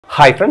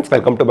Hi friends,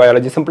 welcome to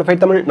Biology Simplified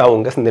Tamil. நான்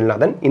உங்க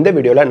செந்தில்நாதன். இந்த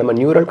வீடியோல நம்ம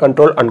neural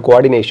control and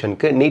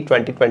கோஆர்டினேஷனுக்கு NEET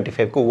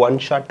 2025க்கு one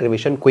shot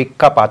revision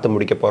குயிக்கா பார்த்து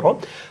முடிக்க போறோம்.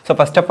 ஸோ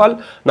ஃபர்ஸ்ட் ஆஃப் ஆல்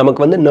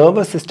நமக்கு வந்து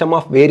nervous system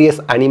of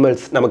various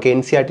animals நமக்கு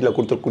என்சிஆர்டியில்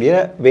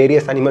கொடுத்துருக்கூடிய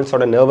வேரியஸ்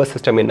அனிமல்ஸோட நர்வஸ்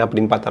சிஸ்டம் என்ன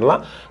அப்படின்னு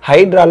பார்த்தரலாம்.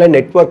 ஹைட்ரால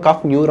நெட்வொர்க்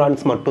ஆஃப்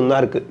நியூரான்ஸ்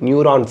மட்டும்தான் இருக்கு.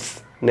 நியூரான்ஸ்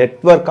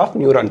network of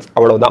neurons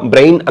அவ்வளவுதான்.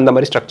 brain அந்த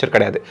மாதிரி ஸ்ட்ரக்சர்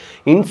கிடையாது.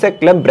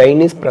 இன்செக்ட்ல brain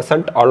is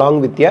present along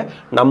with a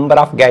number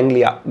of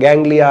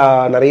ganglia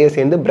நிறைய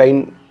சேர்ந்து brain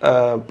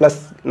plus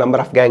number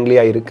of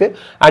ganglia இருக்கு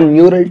and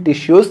neural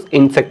tissues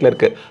insectல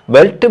இருக்கு.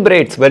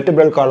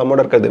 vertebral column ஓட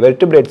இருக்குது.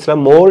 vertebrateஸ்ல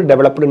more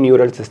developed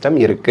neural system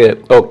இருக்கு.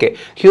 ஓகே,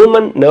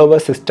 human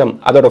nervous system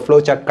அதோட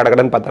flow chart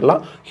கடகடன்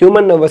பார்த்தறலாம்.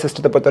 human nervous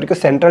system பொறுத்த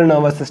வரைக்கும் central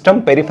nervous system,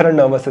 peripheral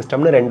nervous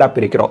systemனு ரெண்டா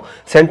பிரிக்கிறோம்.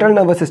 central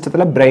nervous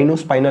systemல brainum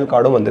spinal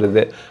cordum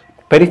வந்துருது.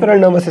 Peripheral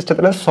nervous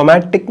system,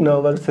 somatic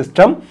nervous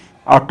system,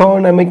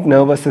 autonomic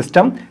nervous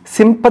system,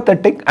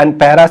 sympathetic and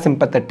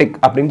parasympathetic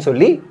அப்படின்னு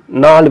சொல்லி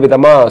நாலு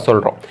விதமா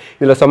சொல்றோம்.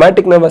 இதுல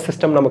somatic nervous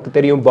system நமக்கு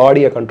தெரியும்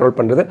பாடியை கண்ட்ரோல்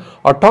பண்றது.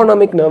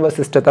 autonomic nervous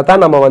system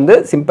தான் நம்ம வந்து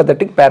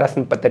sympathetic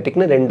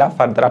parasympatheticனு ரெண்டா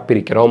ஃபர்தரா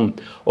பிரிக்கிறோம்.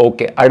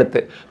 ஓகே,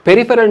 அடுத்து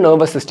peripheral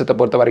nervous system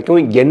பொறுத்த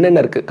வரைக்கும்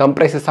என்னென்ன இருக்கு?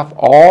 comprises of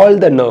all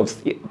the nerves.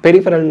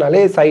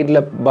 peripheralனாலே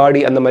சைடுல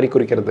பாடி அந்த மாதிரி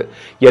குறிக்கிறது.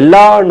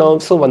 எல்லா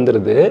நர்வ்ஸும்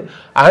வந்துருது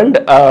and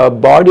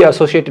body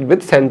associated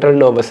with central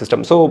nervous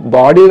system. so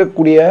பாடியில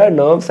கூடிய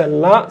nerves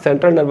எல்லாம்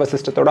central nervous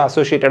systemத்தோட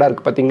associated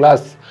இருக்கு பாத்தீங்களா?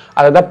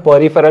 அதுதான்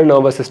peripheral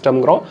nervous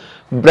systemங்கறோம்.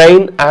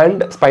 brain and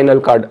spinal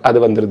cord அது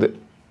வந்துருது.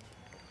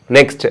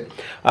 next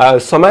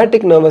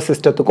somatic nervous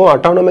systemத்துக்கும்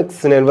autonomic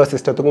nervous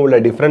systemத்துக்கும் உள்ள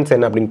டிஃபரன்ஸ்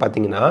என்ன அப்படினு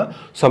பாத்தீங்கன்னா,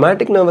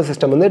 somatic nervous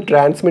system வந்து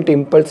transmit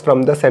impulse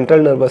from the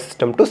central nervous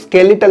system to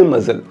skeletal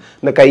muscle.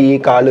 இந்த கை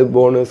கால்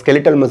போன்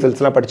skeletal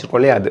musclesலாம்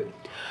படிச்சிருக்கோம்ல அது.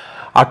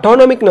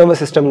 autonomic nervous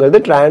systemங்கிறது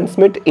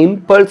transmit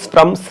impulse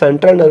from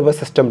central nervous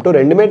system to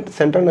ரெண்டுமே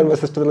central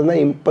nervous systemல இருந்து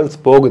தான் impulse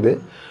போகுது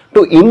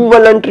to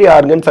involuntary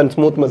organs and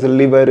smooth muscle,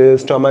 liver,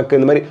 stomach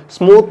இந்த மாதிரி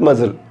smooth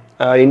muscle,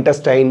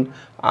 intestine,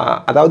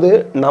 அதாவது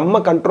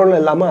நம்ம கண்ட்ரோல்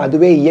இல்லாம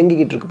அதுவே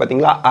இயங்கிக்கிட்டு இருக்கு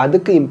பாத்தீங்களா,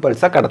 அதுக்கு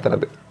இம்பல்ஸா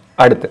கடத்துறது.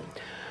 அடுத்து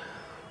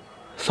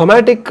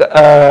somatic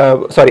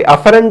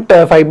afferent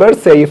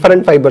fibers,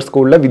 efferent fibers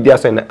உள்ள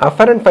வித்தியாசம் என்ன?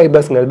 afferent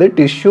fibersங்கிறது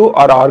tissue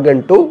or organ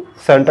to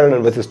central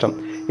nervous system.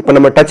 இப்போ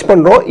நம்ம டச்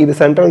பண்றோம், இது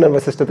சென்ட்ரல்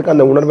நர்வஸ் சிஸ்டத்துக்கு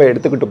அந்த உணர்வை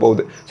எடுத்துக்கிட்டு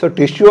போகுது. ஸோ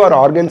டிஷ்யூ ஆர்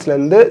ஆர்கன்ஸ்ல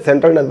இருந்து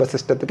சென்ட்ரல் நர்வஸ்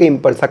சிஸ்டத்துக்கு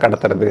இம்பல்ஸா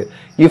கடத்துறது.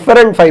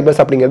 இஃபரண்ட்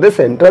ஃபைபர்ஸ் அப்படிங்கிறது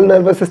சென்ட்ரல்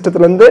நர்வஸ்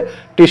சிஸ்டத்துல இருந்து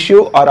டிஷ்யூ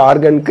ஆர்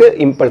ஆர்கனுக்கு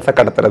இம்பல்ஸா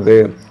கடத்துறது.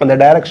 அந்த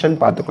டைரக்ஷன்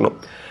பார்த்துக்கணும்.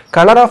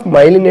 Colour of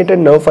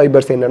myelinated nerve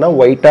fibres என்னன்னா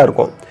ஒயிட்டா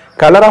இருக்கும்.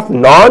 கலர் ஆஃப்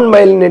நான்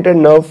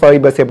மைலினேட்டட் நர்வ்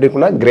ஃபைபர்ஸ் எப்படி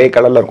இருக்கும்னா கிரே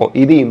கலர்ல இருக்கும்.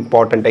 இது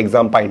இம்பார்ட்டன்ட்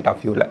எக்ஸாம் பாயிண்ட்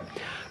ஆஃப் வியூல.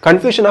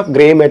 Confusion of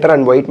grey matter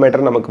and white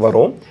matter நமக்கு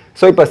வரும்.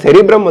 ஸோ இப்போ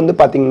செரிப்ரம் வந்து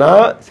பார்த்தீங்கன்னா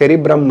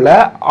செரிப்ரம்ல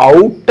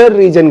அவுட்டர்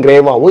ரீஜன்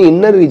கிரேவாகவும்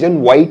இன்னர் ரீஜன்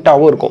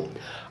ஒயிட்டாகவும் இருக்கும்.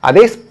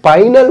 அதே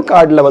ஸ்பைனல்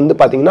கார்டில் வந்து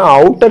பார்த்தீங்கன்னா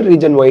அவுட்டர்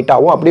ரீஜன்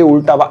ஒயிட்டாகவும் அப்படியே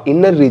உல்டாவா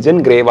இன்னர்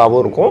ரீஜன்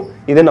கிரேவாகவும் இருக்கும்.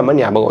 இதை நம்ம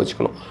ஞாபகம்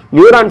வச்சுக்கணும்.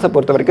 நியூரான்ஸை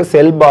பொறுத்த வரைக்கும்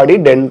செல் பாடி,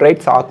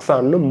 டென்ட்ரைட்ஸ்,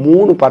 ஆக்சான்னு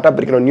 3 பார்ட்டாக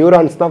பிரிக்கணும்.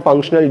 நியூரான்ஸ் தான்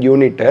ஃபங்க்ஷனல்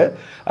யூனிட்.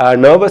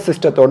 நர்வஸ்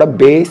சிஸ்டத்தோட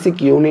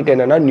பேசிக் யூனிட்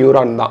என்னன்னா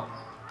நியூரான் தான்.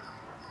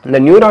 இந்த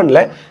நியூரான்ல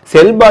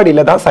செல்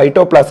பாடியில தான்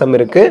சைட்டோபிளாசம்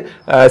இருக்கு,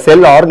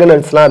 செல்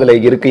ஆர்கனல்ஸ்லாம் அதுல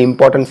இருக்கு,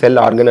 இம்பார்ட்டன்ட் செல்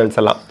ஆர்கனல்ஸ்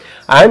எல்லாம்.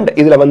 அண்ட்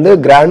இதுல வந்து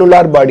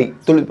கிரானுலார் பாடி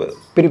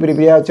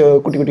பிரியா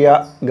குட்டி குட்டியா,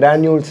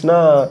 கிரானியூல்ஸ்னா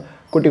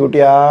குட்டி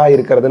குட்டியா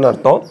இருக்கிறதுன்னு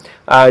அர்த்தம்.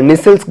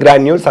 நிசில்ஸ்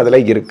கிரானியூல்ஸ் அதுல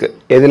இருக்கு.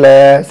 எதுல?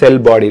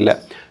 செல் பாடியில.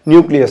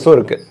 நியூக்ளியஸும்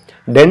இருக்கு.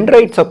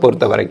 டென்ட்ரைட்ஸை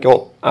பொறுத்த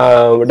வரைக்கும்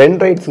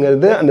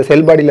டென்ட்ரைட்ஸ்ங்கிறது அந்த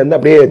செல் பாடியிலேருந்து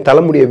அப்படியே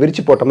தலைமுடியை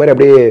விரிச்சு போட்ட மாதிரி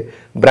அப்படியே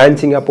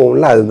பிரான்ச்சிங்காக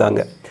போகும்ல,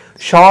 அதுதாங்க.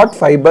 Short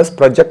fibres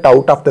project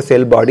out of the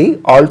sell body,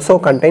 also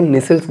contain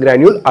நிசில்ஸ்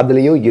granule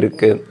அதுலேயும்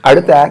இருக்கு.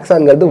 அடுத்து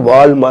ஆக்சான்ங்கிறது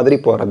வால் மாதிரி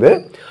போகிறது.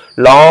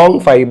 Long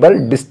fibre,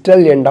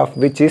 distal end of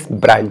which is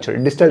branch.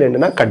 Distal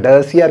எண்டுனா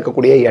கடைசியாக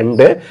இருக்கக்கூடிய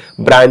எண்டு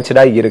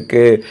பிரான்ச்சாக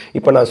இருக்கு.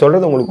 இப்போ நான்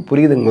சொல்கிறது உங்களுக்கு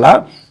புரியுதுங்களா?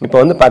 இப்போ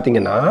வந்து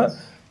பார்த்தீங்கன்னா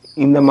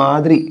இந்த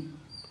மாதிரி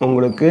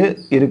உங்களுக்கு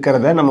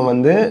இருக்கிறத நம்ம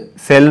வந்து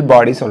செல்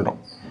பாடி சொல்கிறோம்.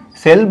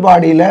 செல்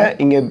பாடியில்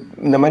இங்கே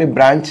இந்த மாதிரி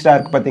பிரான்ச்சாக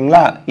இருக்குது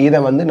பார்த்தீங்களா,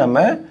 இதை வந்து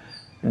நம்ம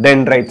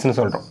டென்ட்ரைட்ஸ்னு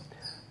சொல்கிறோம்.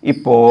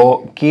 இப்போ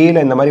கீழே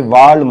இந்த மாதிரி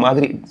வால்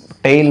மாதிரி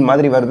டெயில்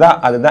மாதிரி வருதா,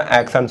 அதுதான்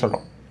ஆக்சான்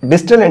சொல்றோம்.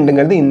 டிஸ்டல்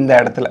எண்டுங்கிறது இந்த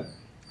இடத்துல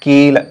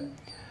கீழே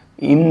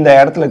இந்த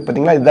இடத்துல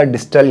பார்த்தீங்களா, இதுதான்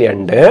டிஸ்டல்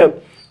எண்டு.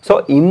 ஸோ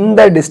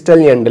இந்த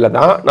டிஸ்டல் எண்டில்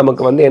தான்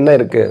நமக்கு வந்து என்ன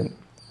இருக்கு?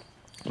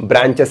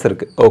 பிரான்ச்சஸ்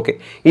இருக்கு. Okay,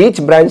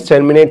 each branch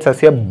terminates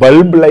as a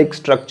bulb like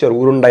structure,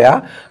 உருண்டையா.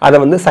 அதை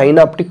வந்து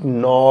சைனாப்டிக்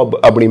நாப்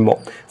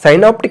அப்படிம்போம்.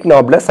 சைனாப்டிக்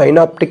நாப்ல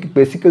சைனாப்டிக்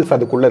வெசிக்கிள்ஸ்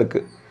அதுக்குள்ள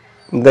இருக்கு.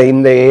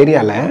 இந்த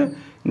ஏரியாவில்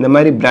இந்த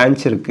மாதிரி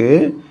பிரான்ச் இருக்கு.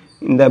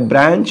 இந்த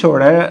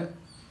பிரான்ச்சோட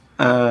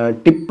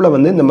டிப்பில்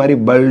வந்து இந்த மாதிரி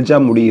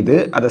பல்ஜாக முடியுது,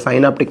 அதை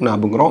சைனாப்டிக்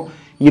நாபுங்கிறோம்.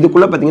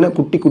 இதுக்குள்ளே பார்த்தீங்கன்னா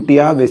குட்டி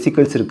குட்டியாக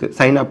வெசிக்கிள்ஸ் இருக்குது,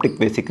 சைனாப்டிக்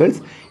வெசிக்கிள்ஸ்.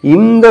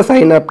 இந்த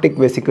சைனாப்டிக்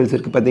வெசிக்கிள்ஸ்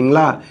இருக்குது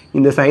பார்த்தீங்களா,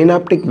 இந்த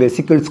சைனாப்டிக்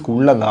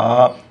வெசிக்கிள்ஸ்க்குள்ளே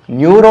தான்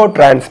நியூரோ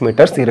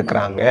டிரான்ஸ்மிட்டர்ஸ்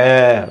இருக்கிறாங்க.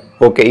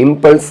 ஓகே,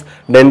 இம்பல்ஸ்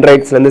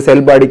டென்ட்ரைட்ஸ்லேருந்து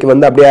செல் பாடிக்கு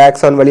வந்து அப்படியே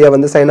ஆக்சான் வழியாக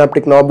வந்து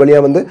சைனாப்டிக் நாப்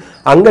வழியாக வந்து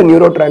அங்கே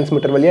நியூரோ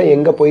டிரான்ஸ்மிட்டர் வழியாக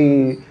எங்கே போய்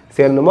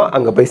சேரணுமோ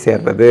அங்கே போய்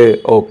சேர்றது.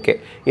 ஓகே,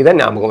 இதை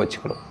ஞாபகம்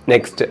வச்சுக்கணும்.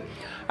 நெக்ஸ்ட்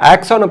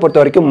ஆக்சானை பொறுத்த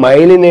வரைக்கும்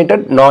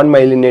மைலினேட்டட் நான்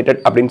மைலினேட்டட்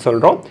அப்படின்னு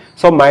சொல்கிறோம்.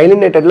 So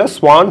மைலினேட்டடில்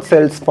Swan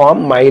cells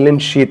form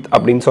myelin sheath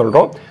அப்படின்னு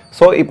சொல்கிறோம்.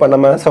 ஸோ இப்போ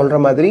நம்ம சொல்கிற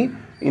மாதிரி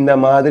இந்த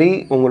மாதிரி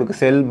உங்களுக்கு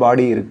செல்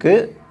பாடி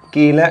இருக்குது,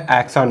 கீழே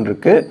ஆக்சான்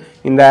இருக்குது.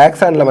 இந்த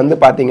ஆக்சானில் வந்து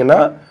பார்த்தீங்கன்னா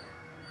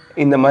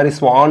இந்த மாதிரி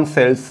ஸ்வான்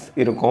செல்ஸ்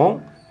இருக்கும்.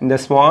 இந்த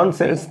ஸ்வான்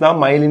செல்ஸ் தான்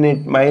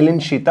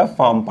மைலின் ஷீத்தை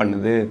ஃபார்ம்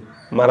பண்ணுது.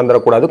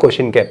 மறந்துடக்கூடாது,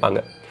 கொஷின்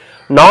கேட்பாங்க.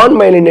 நான்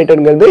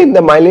மைலினேட்டட்ங்கிறது இந்த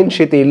மைலின்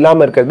ஷீத்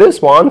இல்லாமல் இருக்கிறது.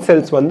 ஸ்வான்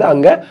செல்ஸ் வந்து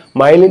அங்கே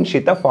மைலின்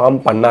ஷீத்தை ஃபார்ம்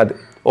பண்ணாது.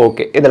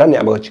 ஓகே, இதெல்லாம்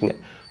ஞாபகம் வச்சுங்க.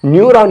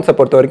 நியூரான்ஸை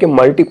பொறுத்த வரைக்கும்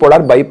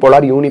மல்டிபோலார்,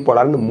 பைபோலார்,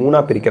 யூனிபோலார்னு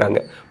 3ஆக பிரிக்கிறாங்க.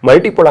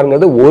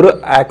 மல்டிபோலார்ங்கிறது ஒரு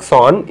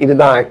ஆக்சான்,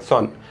 இதுதான்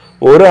ஆக்சான்,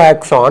 ஒரு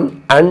axon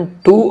and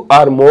 2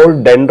 or more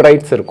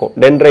dendrites இருக்கும்.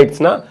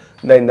 டென்ட்ரைட்ஸ்னா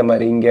இந்த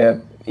மாதிரி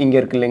இங்கே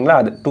இருக்கு இல்லைங்களா,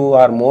 அது 2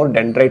 or more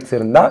டென்ட்ரைட்ஸ்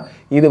இருந்தால்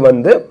இது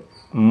வந்து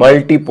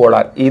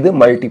மல்டிபோலார். இது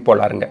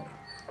மல்டிபோலாருங்க.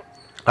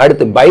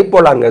 அடுத்து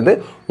பைபோலார்ங்கிறது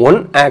 1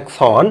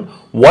 ஆக்சான்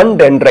 1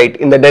 டென்ட்ரைட்.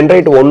 இந்த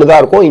டென்ட்ரைட் ஒன்று தான்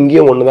இருக்கும்,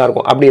 இங்கேயும் ஒன்று தான்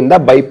இருக்கும். அப்படி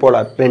இருந்தால்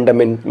பைபோலார், ரெண்டை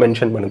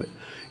மென்ஷன் பண்ணுது.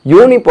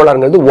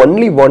 யூனிபோலார்ங்கிறது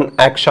ஒன்லி 1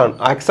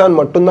 ஆக்சான்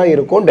மட்டும்தான்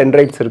இருக்கும்,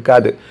 டென்ட்ரைட்ஸ்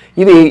இருக்காது.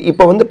 இது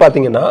இப்போ வந்து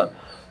பார்த்தீங்கன்னா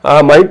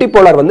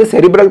மல்டிபோலார் வந்து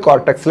செரிப்ரல்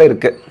கார்டெக்ஸில்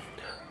இருக்குது.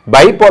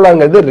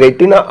 பைபோலார்ங்கிறது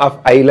ரெட்டினா ஆஃப்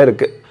ஐல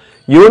இருக்குது.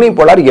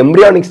 யூனிபோலார்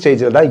எம்ப்ரியானிக்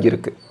ஸ்டேஜில் தான்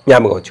இருக்குது.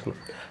 ஞாபகம் வச்சுக்கணும்.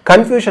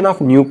 கன்ஃபியூஷன்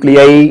ஆஃப்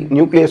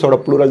நியூக்ளியஸோட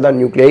ப்ளூரல் தான்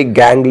நியூக்ளியை.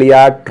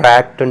 கேங்லியா,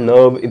 ட்ராக்ட்,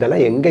 நர்வ்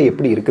இதெல்லாம் எங்கே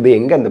எப்படி இருக்குது,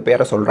 எங்கே அந்த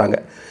பேரை சொல்கிறாங்க.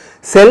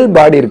 செல்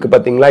பாடி இருக்குது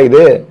பார்த்தீங்களா,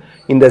 இது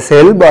இந்த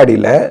செல்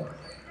பாடியில்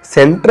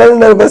சென்ட்ரல்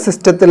நர்வஸ்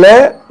சிஸ்டத்தில்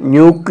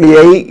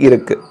நியூக்ளியை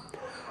இருக்குது,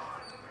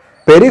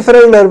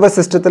 பெரிஃபரல் நர்வஸ்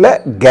சிஸ்டத்தில்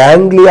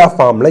கேங்லியா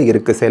ஃபார்மில்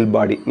இருக்குது. செல்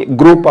பாடி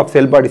குரூப் ஆஃப்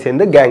செல் பாடி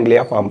சேர்ந்து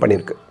கேங்லியா ஃபார்ம்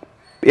பண்ணியிருக்கு.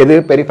 எது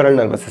பெரிஃபரல்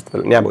நர்வஸ்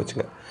சிஸ்டத்தில் ஞாபகம்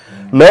வச்சுங்க.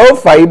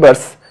 நர்வ்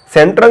ஃபைபர்ஸ்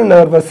சென்ட்ரல்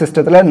நர்வஸ்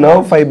சிஸ்டத்தில்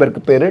நர்வ்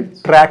ஃபைபருக்கு பேர்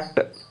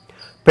ட்ராக்ட்.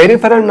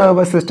 பெரிஃபரல்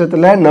நர்வஸ்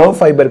சிஸ்டத்தில் நர்வ்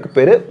ஃபைபருக்கு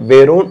பேர்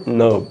வெறும்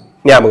நர்வ்.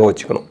 ஞாபகம்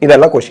வச்சுக்கணும்.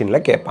 இதெல்லாம்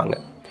கொஸ்டினில் கேட்பாங்க.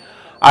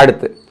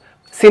 அடுத்து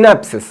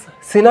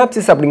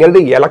சினாப்சிஸ்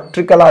அப்படிங்கிறது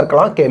எலக்ட்ரிக்கலாக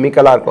இருக்கலாம்,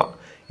 கெமிக்கலாக இருக்கலாம்.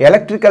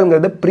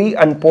 எலக்ட்ரிக்கல்ங்கிறது pre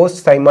and post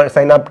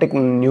சைனாப்டிக்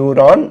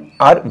neuron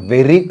are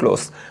very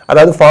close.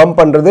 அதாவது ஃபார்ம்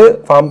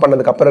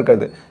பண்ணதுக்கு அப்புறம்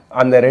இருக்கிறது.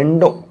 அந்த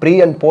ரெண்டும் ப்ரீ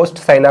அண்ட்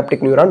போஸ்ட்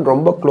சைனாப்டிக் நியூரான்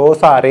ரொம்ப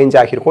க்ளோஸாக அரேஞ்ச்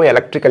ஆகியிருக்கும்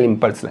எலக்ட்ரிக்கல்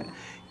இம்பல்ஸில்.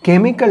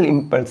 கெமிக்கல்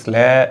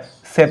இம்பல்ஸில்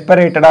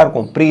செப்பரேட்டடாக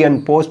இருக்கும். ப்ரீ அண்ட்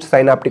போஸ்ட்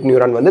சைனாப்டிக்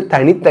நியூரான் வந்து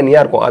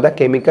தனித்தனியாக இருக்கும். அதான்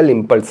கெமிக்கல்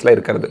இம்பல்ஸில்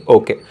இருக்கிறது.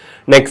 ஓகே,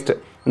 நெக்ஸ்ட்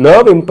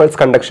நர்வ் இம்பல்ஸ்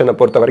கண்டக்ஷனை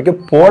பொறுத்த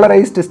வரைக்கும்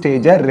போலரைஸ்டு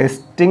ஸ்டேஜை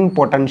ரெஸ்டிங்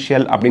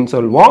பொட்டன்ஷியல் அப்படின்னு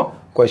சொல்லுவோம்.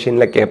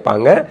 கொஷினில்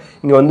கேட்பாங்க.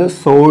 இங்கே வந்து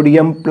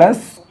sodium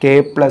plus K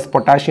plus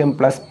potassium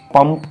plus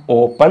pump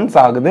opens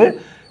ஆகுது.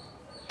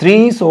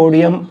 3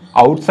 சோடியம்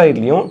அவுட்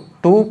சைட்லையும்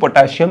 2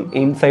 பொட்டாசியம்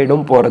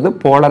இன்சைடும் போகிறது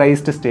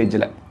போலரைஸ்டு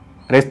ஸ்டேஜில்.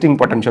 ரெஸ்டிங்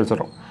பொட்டன்ஷியல்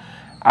சொல்கிறோம்.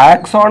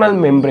 ஆக்சானல்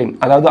மெம்பரின்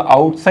அதாவது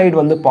அவுட் சைடு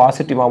வந்து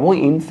பாசிட்டிவாகவும்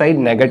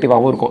இன்சைட்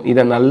நெகட்டிவாகவும் இருக்கும்.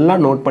 இதை நல்லா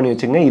நோட் பண்ணி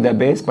வச்சுங்க. இதை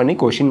பேஸ் பண்ணி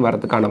கொஷின்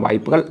வரதுக்கான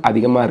வாய்ப்புகள்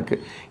அதிகமாக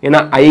இருக்குது. ஏன்னா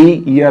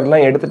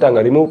இயர்லாம்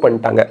எடுத்துட்டாங்க, ரிமூவ்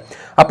பண்ணிட்டாங்க.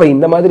 அப்போ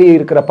இந்த மாதிரி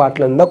இருக்கிற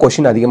பார்ட்ல இருந்தால்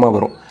கொஷின் அதிகமாக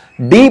வரும்.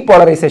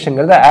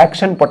 டீபோலரைசேஷன்ங்கிறது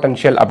ஆக்ஷன்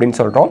பொட்டன்ஷியல் அப்படின்னு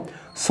சொல்கிறோம்.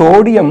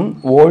 Sodium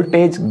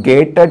voltage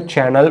gated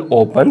channel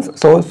opens.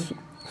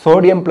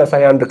 Sodium plus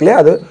ion இருக்கு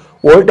இல்லையா, அது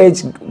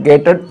வோல்டேஜ்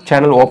கேட்டட்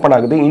சேனல் ஓப்பன்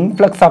ஆகுது.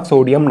 இன்ஃப்ளக்ஸ் ஆஃப்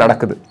சோடியம்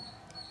நடக்குது.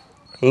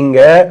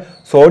 இங்கே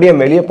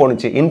சோடியம் வெளியே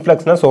போணுச்சு,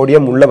 இன்ஃப்ளக்ஸ்னா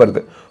சோடியம் உள்ளே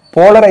வருது.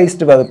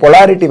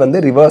 பொலாரிட்டி வந்து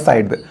ரிவர்ஸ்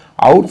ஆகிடுது.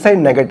 அவுட்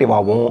சைட்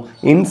நெகட்டிவாகவும்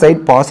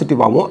இன்சைட்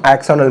பாசிட்டிவாகவும்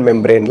ஆக்சானல்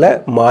மெம்பரேனில்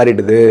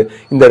மாறிடுது.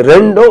 இந்த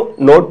ரெண்டும்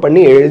நோட்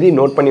பண்ணி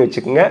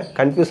வச்சுக்கோங்க.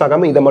 கன்ஃபியூஸ்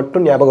ஆகாமல் இதை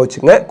மட்டும் ஞாபகம்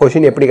வச்சுக்கோங்க.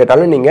 கொஷின் எப்படி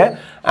கேட்டாலும் நீங்கள்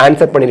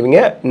ஆன்சர்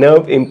பண்ணிடுவீங்க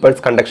நர்வ்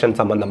இம்பல்ஸ் கண்டக்ஷன்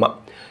சம்மந்தமாக.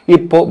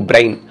 இப்போது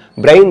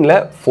பிரெயினில்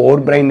 4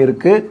 பிரெயின்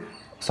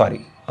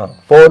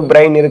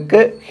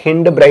இருக்குது,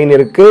 ஹிண்ட் பிரெயின்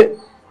இருக்குது.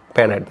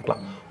 பேனா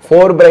எடுத்துக்கலாம்.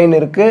 4 பிரெயின்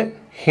இருக்குது,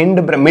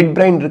 மிட்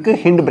பிரெயின் இருக்கு,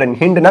 ஹிண்ட் பிரெயின்.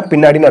 ஹிண்ட்னா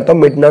பின்னாடின்னு அர்த்தம்,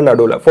 மிட்னா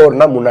நடுவில்,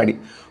 4னா முன்னாடி.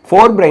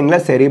 4 பிரெயின்ல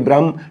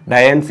செரிப்ரம்,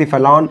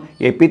 டயன்சிஃபலான்,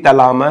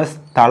 எபிதலாமஸ்,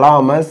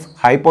 தலாமஸ்,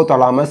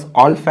 ஹைப்போதலாமஸ்,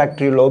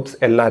 ஆல்ஃபாக்டரி லோப்ஸ்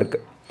எல்லாம் இருக்கு.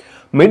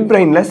 மிட்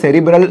பிரெயின்ல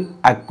செரிப்ரல்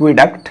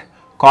அக்விடக்ட்,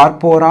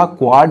 கார்போரா,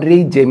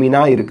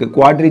 குவாட்ரிஜெமினா இருக்கு.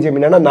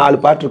 குவாட்ரிஜெமினா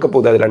 4 பார்ட் இருக்க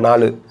போகுது, அதில்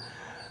 4.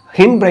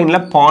 ஹிண்ட் பிரெயின்ல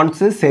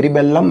பான்ஸ்,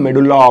 செரிபெல்லம்,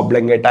 மெடுல்லா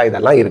ஆப்லங்கேட்டா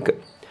இதெல்லாம் இருக்கு.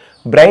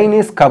 Brain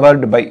is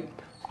covered by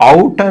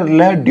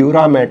அவுட்டர்ல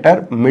dura mater,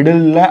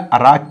 மிடில்ல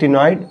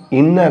அராக்டினாய்டு,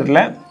 இன்னர்ல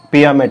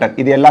பியாமேட்டர்.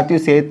 இது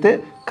எல்லாத்தையும் சேர்த்து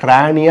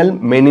கிரானியல்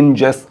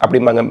மெனிஞ்சஸ்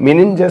அப்படிம்பாங்க.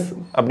 மெனிஞ்சஸ்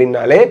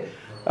அப்படின்னாலே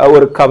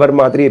ஒரு கவர்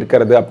மாதிரி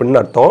இருக்கிறது அப்படின்னு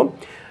அர்த்தம்.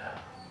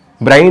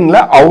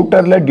 பிரெயின்ல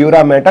அவுட்டர்ல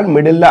டியூராமேட்டர்,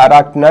 மிடில்ல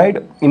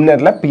அராக்டினாய்டு,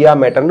 இன்னர்ல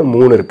பியாமேட்டர்னு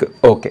 3 இருக்கு.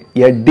 Okay,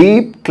 a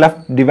deep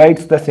cleft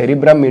divides the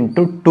cerebrum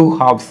into 2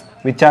 halves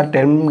which are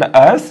termed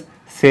as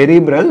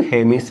cerebral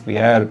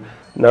hemisphere.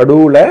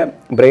 நடுவில்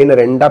பிரெயினை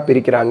ரெண்டாக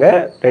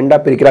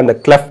பிரிக்கிற அந்த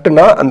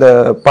கிளஃப்ட்னா அந்த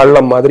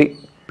பள்ளம் மாதிரி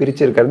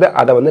பிரிச்சிருக்கிறது,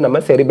 அதை வந்து நம்ம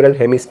cerebral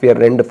hemisphere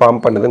 2 form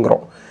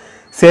பண்ணுதுங்கிறோம்.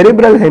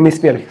 Cerebral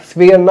hemisphere,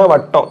 ஸ்பியர்னா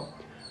வட்டம்,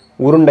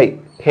 உருண்டை,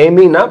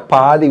 ஹெமினா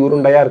பாதி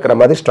உருண்டையாக இருக்கிற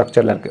மாதிரி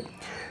ஸ்ட்ரக்சரில் இருக்குது.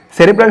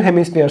 Cerebral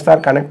hemispheres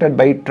R connected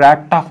by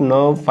tract of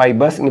nerve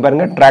fibres. இங்கே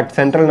பாருங்க, ட்ராக்ட்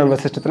சென்ட்ரல்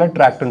நர்வஸ் சிஸ்டத்தில்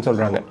ட்ராக்ட்னு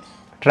சொல்கிறாங்க.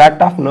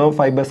 Tract of nerve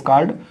fibres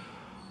called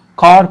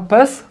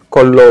corpus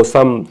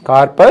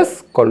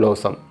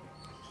கொல்லோசம்.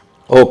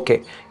 Okay,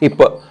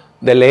 இப்போ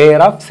the layer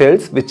of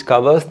cells which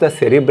covers the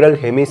cerebral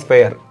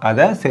hemisphere,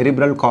 அதை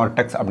cerebral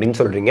cortex அப்படின்னு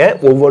சொல்றீங்க.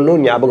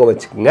 ஒவ்வொன்றும் ஞாபகம்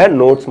வச்சுக்கோங்க,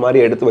 நோட்ஸ் மாதிரி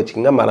எடுத்து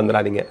வச்சுக்கோங்க,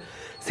 மறந்துடாதீங்க.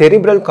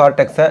 cerebral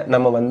cortex-ஐ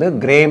நம்ம வந்து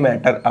gray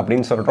matter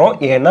அப்படின்னு சொல்றோம்,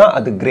 ஏன்னா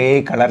அது கிரே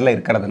கலர்ல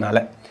இருக்கிறதுனால.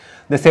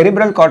 The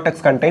cerebral cortex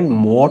contain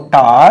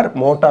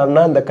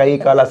motorனா இந்த கை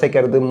கால்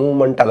அசைக்கிறது,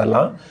 மூவ்மெண்ட்,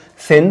 அதெல்லாம்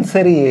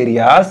sensory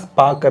areas,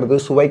 பார்க்கிறது,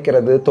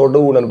 சுவைக்கிறது, தொடு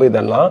உணர்வு,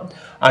 இதெல்லாம்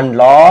and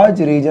large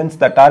regions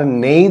that are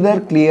neither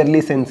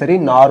clearly sensory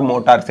nor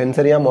motor.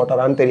 சென்சரியா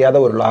மோட்டாரான்னு தெரியாத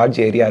ஒரு large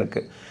ஏரியா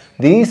இருக்கு.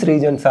 These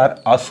regions are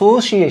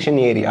association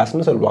areas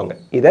னு சொல்லுவாங்க.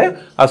 இதை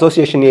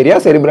association area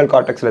cerebral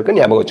cortexல இருக்கு,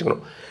 ஞாபகம்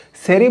வச்சுக்கணும்.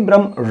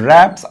 Cerebrum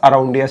wraps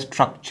around a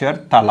structure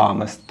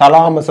thalamus.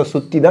 thalamus-ஐ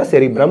சுத்தி தான்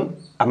cerebrum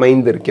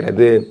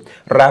அமைந்திருக்கிறது.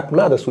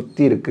 wrapனா அதை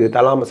சுத்தி இருக்கு,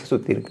 thalamus-ஐ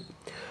சுத்தி இருக்கு.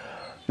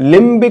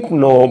 Limbic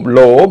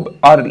lobe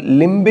or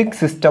limbic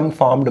system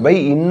formed by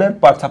inner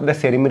parts of the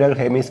cerebral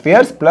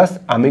hemispheres plus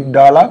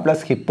amygdala plus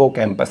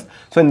hippocampus.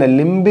 So இந்த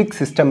limbic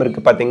system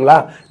இருக்கு பாத்தீங்களா,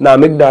 இந்த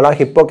amygdala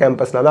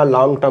hippocampusல தான்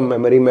long term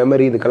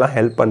memory இதுக்கெல்லாம்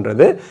ஹெல்ப்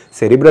பண்றது.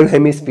 cerebral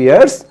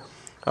hemispheres,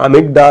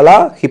 amygdala,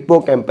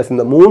 hippocampus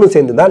இந்த மூணு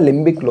சேர்ந்து தான்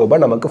limbic lobe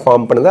நமக்கு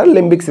ஃபார்ம் பண்ணுது,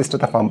 limbic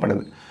system ஃபார்ம்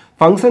பண்ணுது.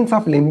 functions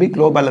of limbic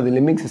lobe அல்லது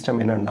limbic system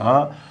என்னன்னா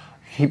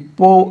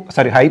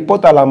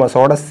hypothalamus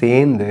ஓட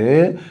சேர்ந்து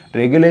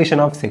regulation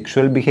of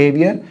sexual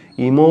behavior,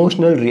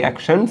 emotional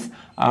reactions,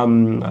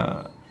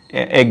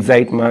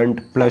 excitement,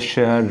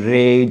 pleasure,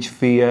 rage,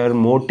 fear,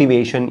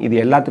 motivation, இது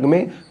எல்லாத்துக்குமே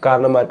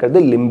காரணமா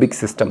இருக்கிறது limbic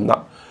system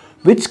தான்.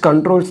 which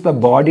controls the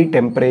body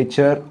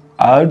temperature,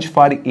 urge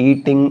for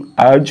eating,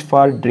 urge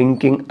for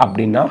drinking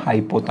அப்படின்னா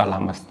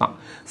hypothalamus தான்.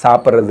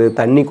 சாப்பிட்றது,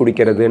 தண்ணி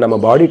குடிக்கிறது, நம்ம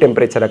பாடி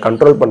டெம்பரேச்சரை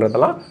கண்ட்ரோல்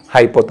பண்ணுறதெல்லாம்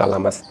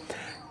hypothalamus.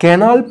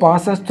 Canal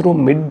passes through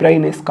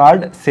midbrain is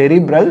called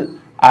cerebral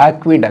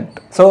aqueduct.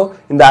 So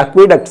இந்த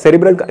aqueduct,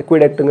 cerebral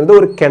aqueductங்கிறது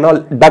ஒரு canal.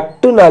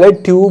 ductனாலே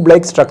tube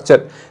like structure.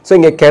 So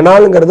இங்க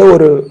canalங்கிறது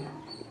ஒரு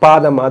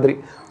பாதை மாதிரி.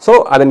 So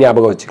அதை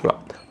ஞாபகம் வச்சுக்கலாம்.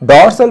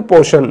 dorsal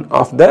portion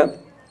of the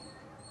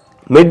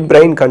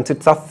midbrain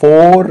consists of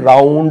 4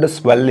 round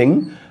swelling.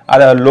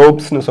 அதை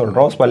lobesனு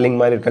சொல்றோம், swelling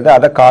மாதிரி இருக்கிறது.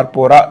 அதை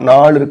corpora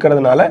 4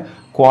 இருக்கிறதுனால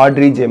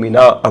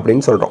quadrigemina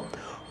அப்படின்னு சொல்றோம்.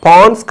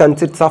 pons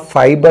consists of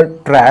fiber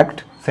tract.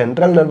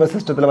 Central nervous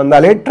சிஸ்டத்தில்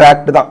வந்தாலே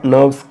ட்ராக்ட் தான்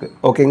நர்வ்ஸ்க்கு,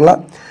 ஓகேங்களா.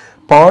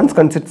 pons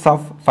consists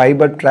of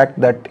fiber tract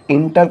that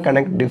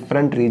interconnect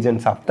different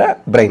regions of the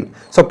brain.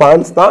 So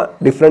pons தான்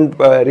different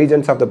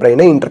regions of the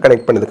brain-ஐ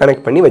interconnect பண்ணுது,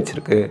 கனெக்ட் பண்ணி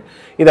வச்சிருக்கு.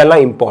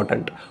 இதெல்லாம்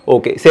important.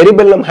 Okay,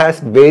 cerebellum has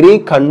very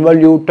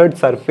convoluted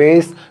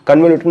surface.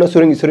 convolutedனா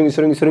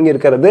சுருங்கி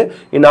இருக்கிறது,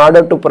 in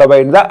order to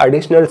provide the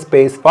additional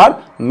space for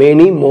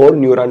many more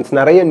neurons.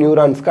 நிறைய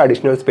நியூரான்ஸ்க்கு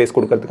additional space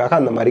கொடுக்கிறதுக்காக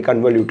அந்த மாதிரி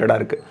convoluted-ஆ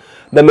இருக்கு.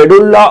 The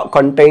medulla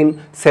contain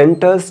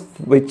centers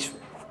which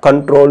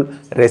control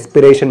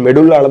respiration.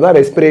 medulla தான்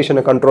respiration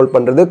control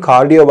பண்றது,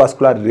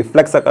 cardiovascular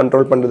reflex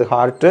control பண்றது,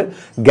 heart,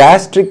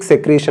 gastric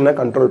secretion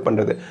control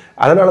பண்றது.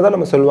 அதனால தான்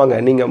நம்ம சொல்லுவாங்க,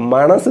 நீங்க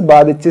மனசு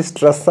பாதிச்சு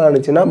ஸ்ட்ரெஸ்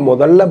ஆனிச்சுனா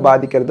முதல்ல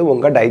பாதிக்கிறது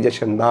உங்க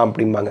டைஜஷன் தான்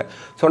அப்படிம்பாங்க.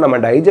 ஸோ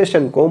நம்ம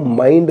டைஜஷனுக்கும்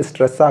மைண்ட்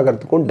ஸ்ட்ரெஸ்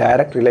ஆகிறதுக்கும்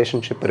டைரக்ட்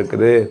ரிலேஷன்ஷிப்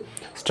இருக்குது,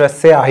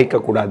 ஸ்ட்ரெஸ்ஸே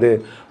ஆகிக்கக்கூடாது.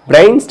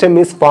 brain stem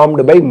is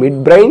formed by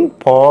midbrain,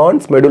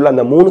 pons, medulla,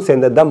 அந்த மூணு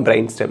சேர்ந்தது தான்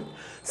brain stem.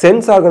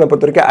 சென்ஸ் ஆர்கனை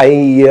பொறுத்த வரைக்கும் ஐ,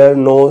 இயர்,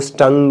 நோஸ்,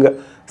 டங்,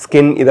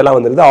 ஸ்கின் இதெல்லாம்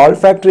வந்துருது.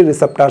 Olfactory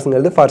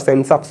ரிசெப்டார்ஸ்ங்கிறது for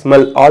sense of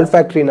smell.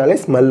 ஆல்ஃபேக்டரினாலே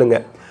ஸ்மெல்லுங்க.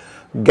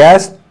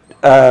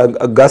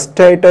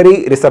 Gustatory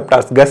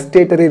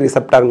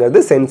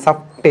ரிசெப்டார்ங்கிறது sense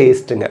of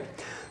டேஸ்ட்டுங்க.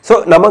 So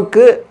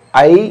நமக்கு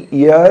ஐ,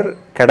 இயர்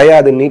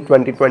கிடையாது, நீட்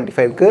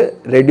 2025க்கு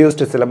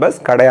ரெடியூஸ்டு சிலபஸ்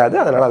கிடையாது,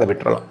 அதனால் அதை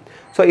விட்டுறலாம்.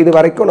 ஸோ இது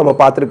வரைக்கும் நம்ம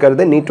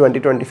பார்த்துருக்கிறது NEET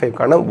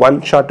 2025க்கான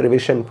 1 shot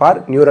revision for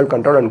neural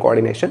control and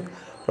coordination.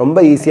 ரொம்ப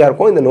ஈஸியாக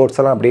இருக்கும், இந்த நோட்ஸ்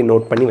எல்லாம் அப்படியே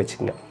நோட் பண்ணி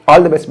வச்சுக்கோங்க.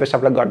 All the best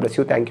of luck, God bless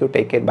you, thank you,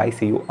 take care, by,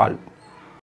 C you all.